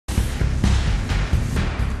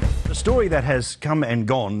story that has come and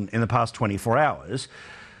gone in the past 24 hours.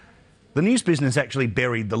 The news business actually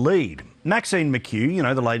buried the lead. Maxine McKew, you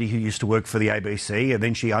know, the lady who used to work for the ABC, and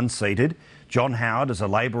then she unseated John Howard as a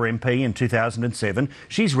Labor MP in 2007.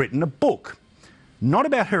 She's written a book, not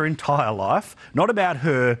about her entire life, not about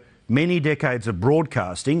her many decades of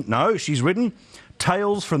broadcasting. No, she's written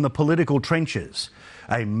Tales from the Political Trenches,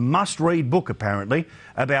 a must-read book, apparently,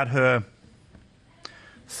 about her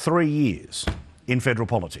 3 years in federal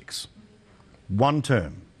politics. One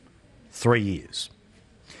term, 3 years.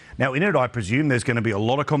 Now, in it, I presume there's going to be a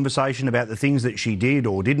lot of conversation about the things that she did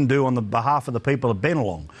or didn't do on the behalf of the people of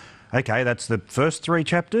Bennelong. OK, that's the first 3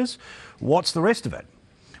 chapters. What's the rest of it?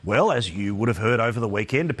 Well, as you would have heard over the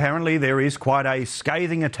weekend, apparently there is quite a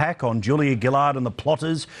scathing attack on Julia Gillard and the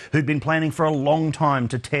plotters who'd been planning for a long time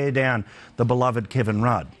to tear down the beloved Kevin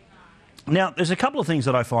Rudd. Now, there's a couple of things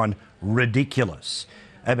that I find ridiculous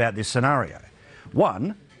about this scenario.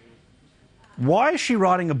 One, why is she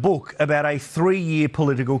writing a book about a 3-year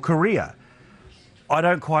political career? I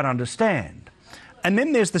don't quite understand. And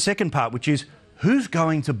then there's the second part, which is who's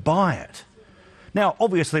going to buy it? Now,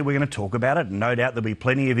 obviously, we're going to talk about it, and no doubt there'll be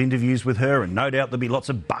plenty of interviews with her, and no doubt there'll be lots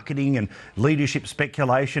of bucketing and leadership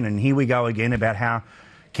speculation, and here we go again about how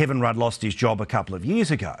Kevin Rudd lost his job a couple of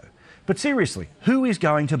years ago. But seriously, who is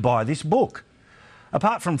going to buy this book?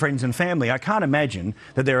 Apart from friends and family, I can't imagine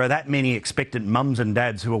that there are that many expectant mums and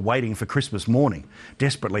dads who are waiting for Christmas morning,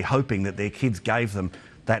 desperately hoping that their kids gave them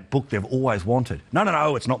that book they've always wanted.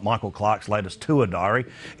 No, it's not Michael Clarke's latest tour diary.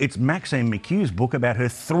 It's Maxine McKew's book about her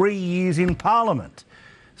 3 years in Parliament.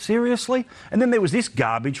 Seriously? And then there was this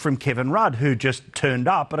garbage from Kevin Rudd, who just turned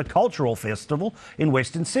up at a cultural festival in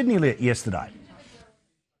Western Sydney yesterday.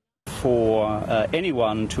 For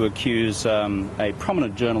anyone to accuse a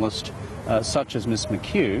prominent journalist such as Ms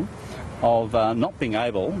McKew of not being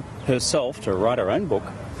able herself to write her own book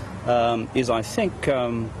is, I think,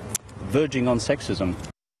 verging on sexism.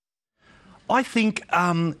 I think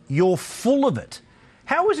you're full of it.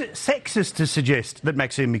 How is it sexist to suggest that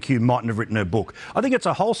Maxine McKew mightn't have written her book? I think it's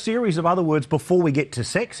a whole series of other words before we get to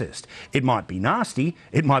sexist. It might be nasty,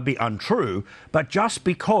 it might be untrue, but just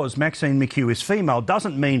because Maxine McKew is female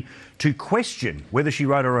doesn't mean to question whether she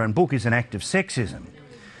wrote her own book is an act of sexism.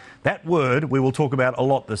 That word we will talk about a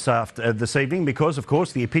lot this evening because, of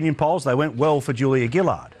course, the opinion polls, they went well for Julia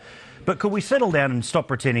Gillard. But could we settle down and stop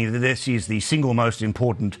pretending that this is the single most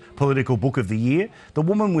important political book of the year? The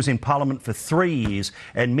woman was in Parliament for 3 years,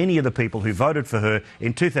 and many of the people who voted for her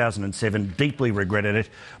in 2007 deeply regretted it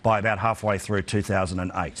by about halfway through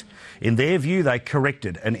 2008. In their view, they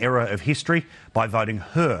corrected an error of history by voting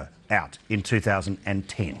her out in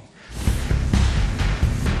 2010.